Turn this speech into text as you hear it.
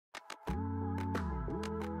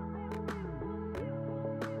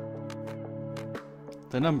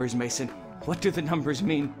The numbers, Mason. What do the numbers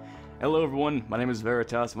mean? Hello everyone, my name is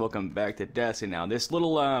Veritas, welcome back to Destiny. Now, this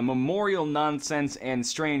little memorial nonsense and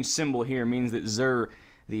strange symbol here means that Xur,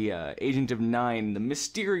 the Agent of Nine, the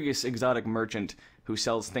mysterious exotic merchant who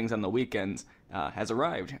sells things on the weekends, has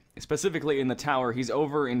arrived. Specifically in the tower. He's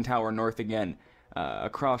over in Tower North again,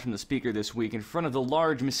 across from the speaker this week, in front of the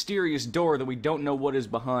large, mysterious door that we don't know what is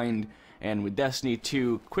behind. And with Destiny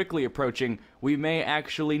 2 quickly approaching, we may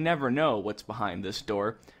actually never know what's behind this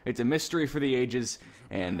door. It's a mystery for the ages,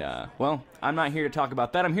 and, well, I'm not here to talk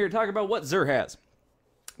about that. I'm here to talk about what Xur has.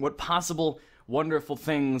 What possible wonderful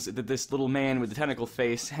things that this little man with the tentacle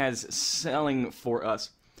face has selling for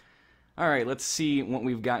us. Alright, let's see what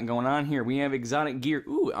we've got going on here. We have exotic gear.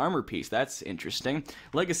 Ooh, armor piece. That's interesting.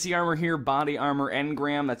 Legacy armor here, body armor,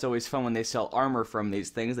 engram. That's always fun when they sell armor from these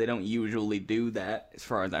things. They don't usually do that, as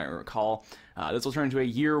far as I recall. This will turn into a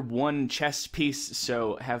year 1 chest piece,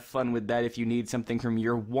 so have fun with that if you need something from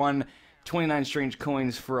year 1. 29 strange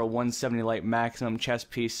coins for a 170 light maximum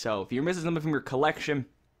chest piece. So if you're missing something from your collection,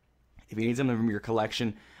 if you need something from your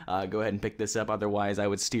collection, go ahead and pick this up. Otherwise, I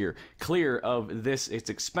would steer clear of this. It's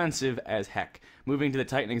expensive as heck. Moving to the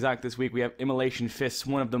Titan exotic this week, we have Immolation Fists,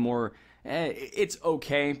 one of the more, it's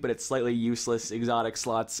okay, but it's slightly useless exotic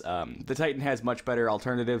slots. The Titan has much better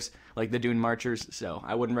alternatives, like the Dune Marchers, so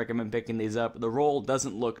I wouldn't recommend picking these up. The roll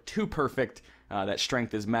doesn't look too perfect. That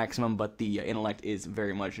strength is maximum, but the intellect is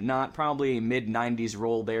very much not. Probably a mid-90s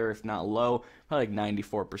roll there, if not low. Probably like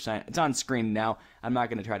 94%. It's on screen now. I'm not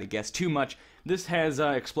going to try to guess too much. This has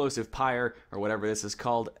Explosive Pyre, or whatever this is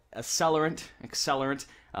called. Accelerant.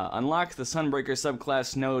 Unlocks the Sunbreaker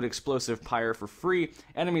subclass node Explosive Pyre for free.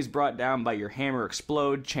 Enemies brought down by your hammer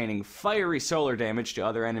explode, chaining fiery solar damage to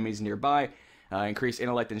other enemies nearby. Increase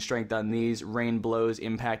intellect and strength on these. Rain blows,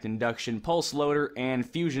 impact induction, pulse loader, and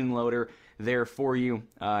fusion loader there for you.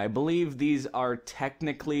 I believe these are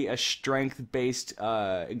technically a strength-based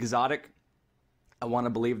exotic. I want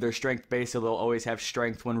to believe they're strength-based, so they'll always have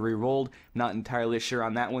strength when re-rolled. Not entirely sure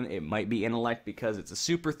on that one. It might be intellect because it's a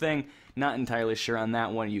super thing. Not entirely sure on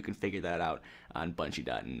that one. You can figure that out on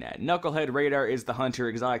Bungie.net. Knucklehead Radar is the Hunter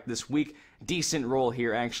exotic this week. Decent roll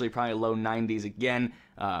here, actually probably low 90s again.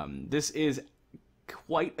 This is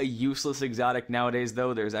quite a useless exotic nowadays,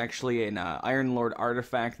 though. There's actually an Iron Lord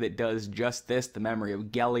artifact that does just this. The Memory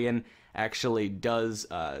of Gellion actually does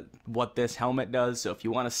what this helmet does, so if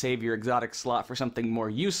you want to save your exotic slot for something more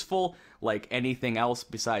useful, like anything else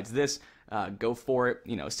besides this, go for it.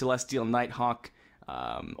 You know, Celestial Nighthawk,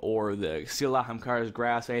 or the Sila Hamkar's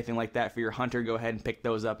Grasp, anything like that for your hunter, go ahead and pick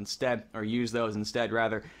those up instead, or use those instead,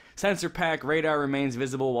 rather. Sensor Pack, radar remains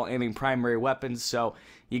visible while aiming primary weapons, so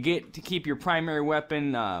you get to keep your primary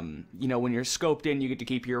weapon, you know, when you're scoped in, you get to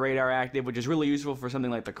keep your radar active, which is really useful for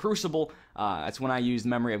something like the Crucible. That's when I use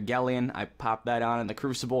Memory of Gellion. I pop that on in the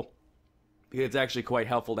Crucible. It's actually quite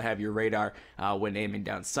helpful to have your radar when aiming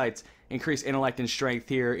down sights. Increase intellect and strength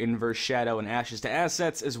here, inverse shadow and ashes to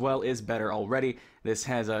assets, as well is better already. This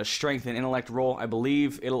has a strength and intellect roll. I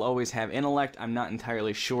believe it'll always have intellect. I'm not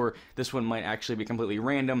entirely sure. This one might actually be completely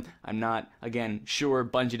random. I'm not, again, sure.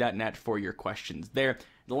 Bungie.net for your questions there.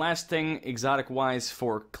 The last thing, exotic-wise,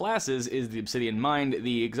 for classes is the Obsidian Mind,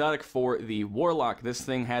 the exotic for the Warlock. This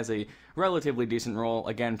thing has a relatively decent roll,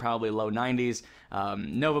 again, probably low 90s.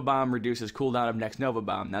 Nova Bomb reduces cooldown of next Nova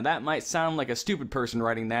Bomb. Now, that might sound like a stupid person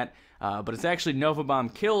writing that, but it's actually Nova Bomb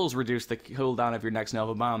kills reduce the cooldown of your next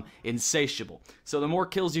Nova Bomb, insatiable. So the more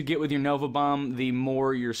kills you get with your Nova Bomb, the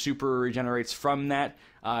more your super regenerates from that.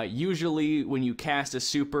 Usually, when you cast a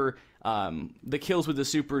super, the kills with the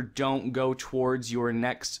super don't go towards your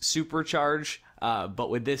next supercharge, but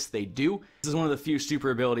with this they do. This is one of the few super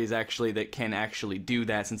abilities actually that can actually do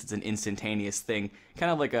that, since it's an instantaneous thing,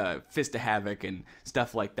 kind of like a Fist of Havoc and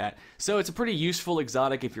stuff like that. So it's a pretty useful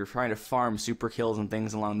exotic if you're trying to farm super kills and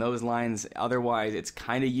things along those lines. Otherwise, it's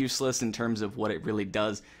kind of useless in terms of what it really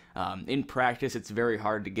does. In practice, it's very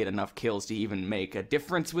hard to get enough kills to even make a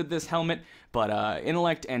difference with this helmet, but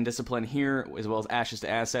intellect and discipline here, as well as ashes to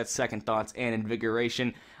assets, second thoughts, and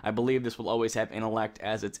invigoration. I believe this will always have intellect,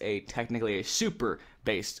 as it's technically a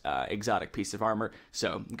super-based exotic piece of armor,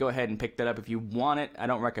 so go ahead and pick that up if you want it. I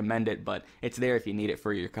don't recommend it, but it's there if you need it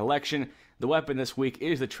for your collection. The weapon this week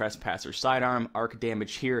is the Trespasser Sidearm. Arc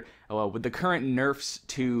damage here. With the current nerfs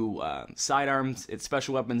to sidearms, its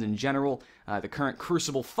special weapons in general, the current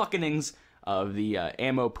Crucible fuckenings of the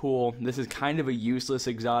ammo pool, this is kind of a useless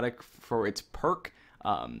exotic for its perk.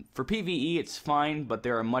 For PvE, it's fine, but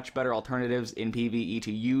there are much better alternatives in PvE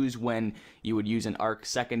to use when you would use an arc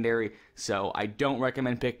secondary, so I don't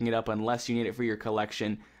recommend picking it up unless you need it for your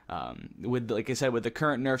collection. With, like I said, with the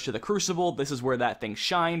current nerfs to the Crucible, this is where that thing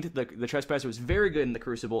shined. The Trespasser was very good in the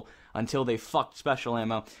Crucible until they fucked special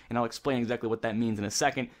ammo, and I'll explain exactly what that means in a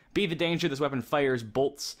second. Be the danger, this weapon fires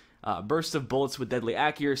bolts, bursts of bullets with deadly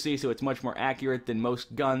accuracy, so it's much more accurate than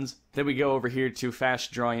most guns. Then we go over here to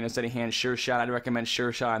fast drawing, steady hand, sure shot. I'd recommend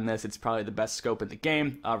sure shot on this. It's probably the best scope in the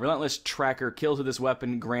game. Relentless tracker, kills with this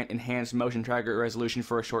weapon grant enhanced motion tracker resolution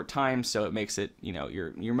for a short time, so it makes it, you know,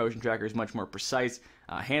 your motion tracker is much more precise.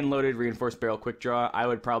 Hand loaded, reinforced barrel, quick draw. I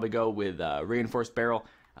would probably go with reinforced barrel.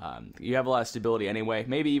 You have a lot of stability anyway.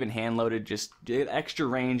 Maybe even hand loaded, just extra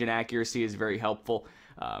range and accuracy is very helpful.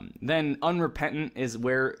 Then Unrepentant is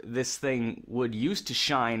where this thing would used to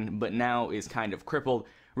shine, but now is kind of crippled.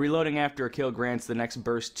 Reloading after a kill grants the next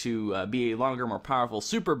burst to be a longer, more powerful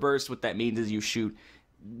super burst. What that means is you shoot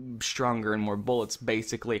stronger and more bullets,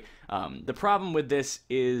 basically. The problem with this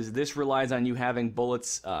is this relies on you having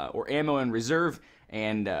bullets or ammo in reserve,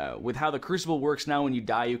 and with how the Crucible works now, when you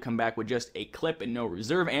die, you come back with just a clip and no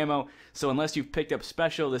reserve ammo. So unless you've picked up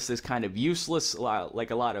special, this is kind of useless,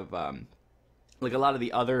 like a lot of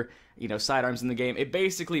the other, you know, sidearms in the game. It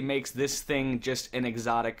basically makes this thing just an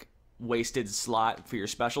exotic wasted slot for your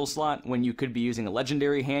special slot when you could be using a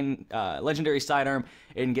legendary sidearm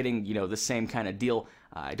and getting, you know, the same kind of deal.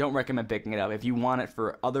 I don't recommend picking it up. If you want it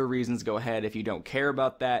for other reasons, go ahead. If you don't care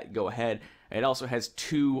about that, go ahead. It also has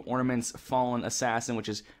 2 ornaments, Fallen Assassin, which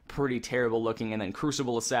is pretty terrible looking, and then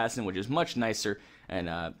Crucible Assassin, which is much nicer, and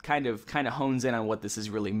kind of hones in on what this is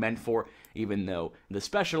really meant for, even though the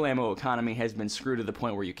special ammo economy has been screwed to the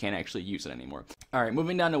point where you can't actually use it anymore. Alright,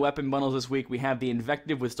 moving down to weapon bundles this week, we have the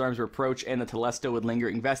Invective with Storm's Reproach and the Telesto with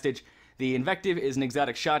Lingering Vestige. The Invective is an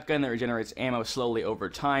exotic shotgun that regenerates ammo slowly over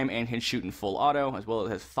time and can shoot in full auto, as well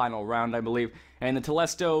as has final round, I believe. And the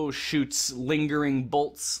Telesto shoots lingering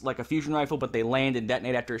bolts like a fusion rifle, but they land and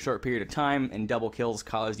detonate after a short period of time, and double kills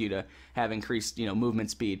cause you to have increased, you know,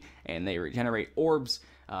 movement speed, and they regenerate orbs.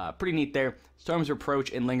 Pretty neat there. Storm's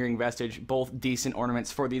Reproach and Lingering Vestige, both decent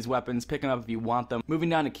ornaments for these weapons. Pick them up if you want them. Moving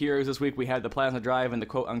down to Kyros this week, we have the Plasma Drive and the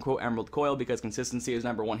quote-unquote Emerald Coil, because consistency is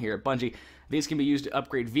 #1 here at Bungie. These can be used to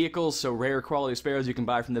upgrade vehicles, so rare quality spares you can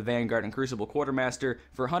buy from the Vanguard and Crucible Quartermaster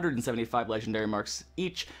for 175 legendary marks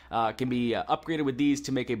each. Can be upgraded with these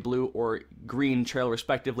to make a blue or green trail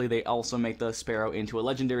respectively. They also make the Sparrow into a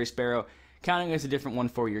legendary Sparrow. Counting as a different one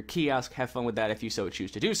for your kiosk. Have fun with that if you so choose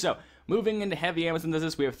to do so. Moving into heavy Amazon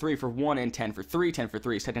business, we have 3 for 1 and 10 for 3. 10 for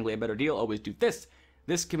 3 is technically a better deal. Always do this.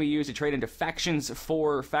 This can be used to trade into factions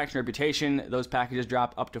for faction reputation. Those packages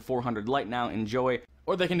drop up to 400 light now. Enjoy.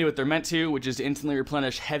 Or they can do what they're meant to, which is to instantly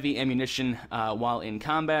replenish heavy ammunition while in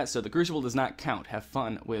combat, so the Crucible does not count. Have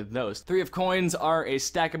fun with those. 3 of Coins are a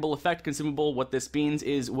stackable effect consumable. What this means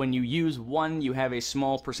is when you use one, you have a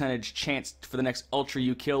small percentage chance for the next Ultra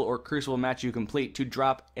you kill or Crucible match you complete to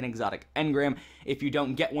drop an exotic engram. If you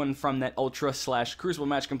don't get one from that Ultra/Crucible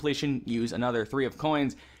match completion, use another 3 of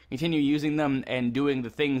Coins. Continue using them and doing the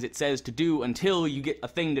things it says to do until you get a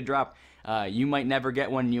thing to drop. You might never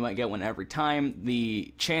get one, you might get one every time.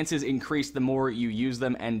 The chances increase the more you use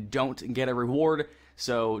them and don't get a reward,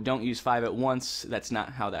 so don't use 5 at once. That's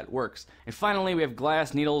not how that works. And finally, we have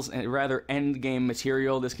Glass Needles, and rather end-game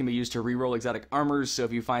material. This can be used to reroll exotic armors, so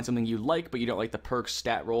if you find something you like, but you don't like the perks,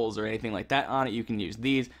 stat rolls, or anything like that on it, you can use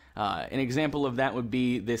these. An example of that would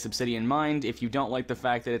be this Obsidian Mind. If you don't like the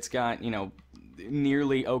fact that it's got, you know,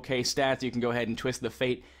 nearly okay stats, you can go ahead and twist the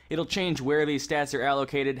fate. It'll change where these stats are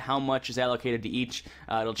allocated, how much is allocated to each.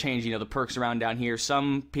 It'll change, you know, the perks around down here.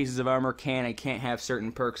 Some pieces of armor can and can't have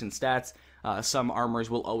certain perks and stats. Some armors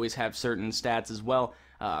will always have certain stats as well.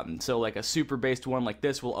 So like a super based one like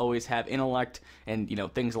this will always have intellect and, you know,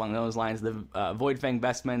 things along those lines. The Voidfang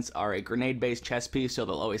vestments are a grenade based chest piece, so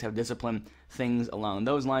they'll always have discipline, things along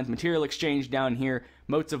those lines. Material exchange down here.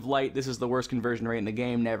 Motes of Light, this is the worst conversion rate in the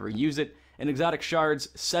game, never use it. And exotic shards,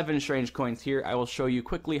 7 strange coins here. I will show you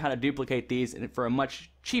quickly how to duplicate these in a much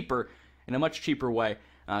cheaper way.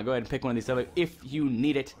 Go ahead and pick one of these up if you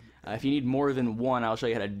need it. If you need more than one, I'll show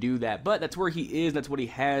you how to do that. But that's where he is, that's what he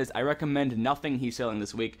has. I recommend nothing he's selling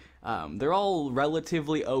this week. They're all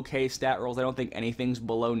relatively okay stat rolls. I don't think anything's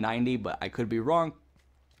below 90, but I could be wrong.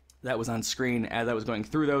 That was on screen as I was going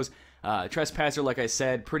through those. Trespasser, like I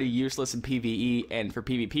said, pretty useless in PvE, and for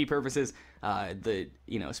PvP purposes, the,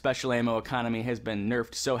 you know, special ammo economy has been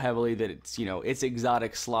nerfed so heavily that it's, you know, its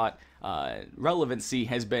exotic slot relevancy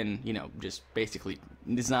has been, you know, just basically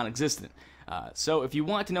is non-existent. So if you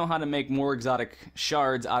want to know how to make more exotic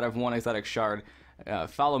shards out of one exotic shard,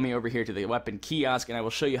 follow me over here to the weapon kiosk, and I will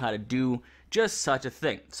show you how to do just such a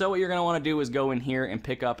thing. So what you're going to want to do is go in here and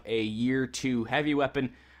pick up a Year 2 heavy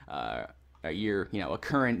weapon. a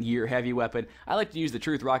current year heavy weapon. I like to use the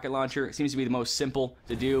Truth rocket launcher. It seems to be the most simple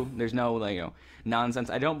to do. There's no nonsense.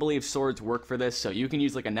 I don't believe swords work for this, so you can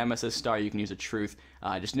use like a Nemesis star, you can use a Truth.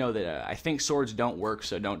 Just know that I think swords don't work,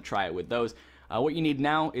 so don't try it with those. What you need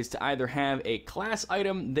now is to either have a class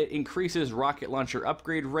item that increases rocket launcher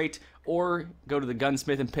upgrade rate, or go to the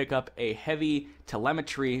gunsmith and pick up a heavy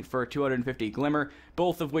telemetry for 250 glimmer,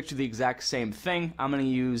 both of which are the exact same thing. I'm going to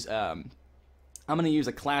use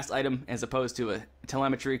a class item as opposed to a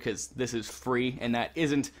telemetry because this is free, and that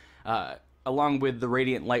isn't, along with the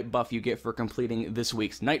radiant light buff you get for completing this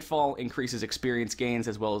week's Nightfall, increases experience gains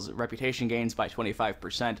as well as reputation gains by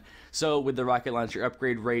 25%. So with the rocket launcher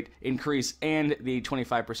upgrade rate increase and the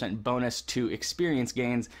 25% bonus to experience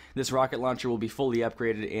gains, this rocket launcher will be fully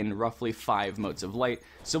upgraded in roughly 5 motes of light.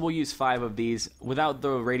 So we'll use 5 of these. Without the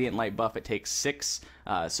radiant light buff, it takes 6.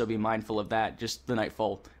 So be mindful of that. Just the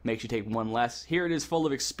Nightfall makes you take 1 less. Here it is full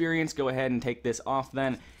of experience. Go ahead and take this off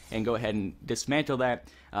then, and go ahead and dismantle that.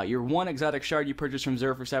 Your 1 exotic shard you purchased from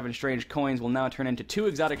Xur for 7 strange coins will now turn into 2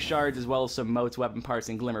 exotic shards, as well as some motes, weapon parts,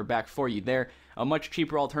 and glimmer back for you there. A much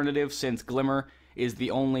cheaper alternative, since glimmer is the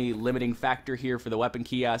only limiting factor here for the weapon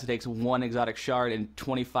kiosk. It takes 1 exotic shard and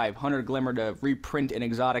 2,500 glimmer to reprint an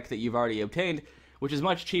exotic that you've already obtained, which is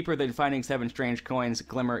much cheaper than finding 7 strange coins.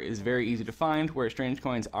 Glimmer is very easy to find, where strange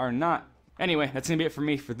coins are not. Anyway, that's going to be it for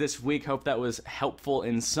me for this week. Hope that was helpful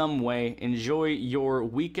in some way. Enjoy your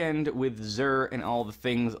weekend with Xur and all the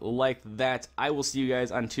things like that. I will see you guys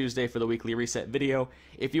on Tuesday for the weekly reset video.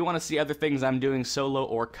 If you want to see other things I'm doing solo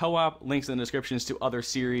or co-op, links in the descriptions to other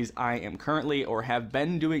series I am currently or have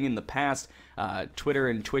been doing in the past. Twitter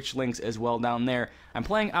and Twitch links as well down there. I'm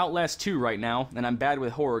playing Outlast 2 right now, and I'm bad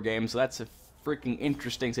with horror games, so that's a freaking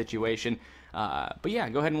interesting situation. But yeah,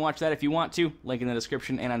 go ahead and watch that if you want to. Link in the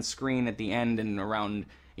description and on screen at the end and around,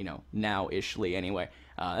 now-ishly anyway.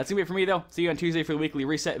 That's gonna be it for me, though. See you on Tuesday for the weekly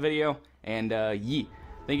reset video. And,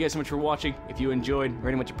 Thank you guys so much for watching. If you enjoyed,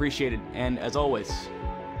 very much appreciated. And as always,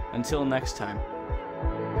 until next time.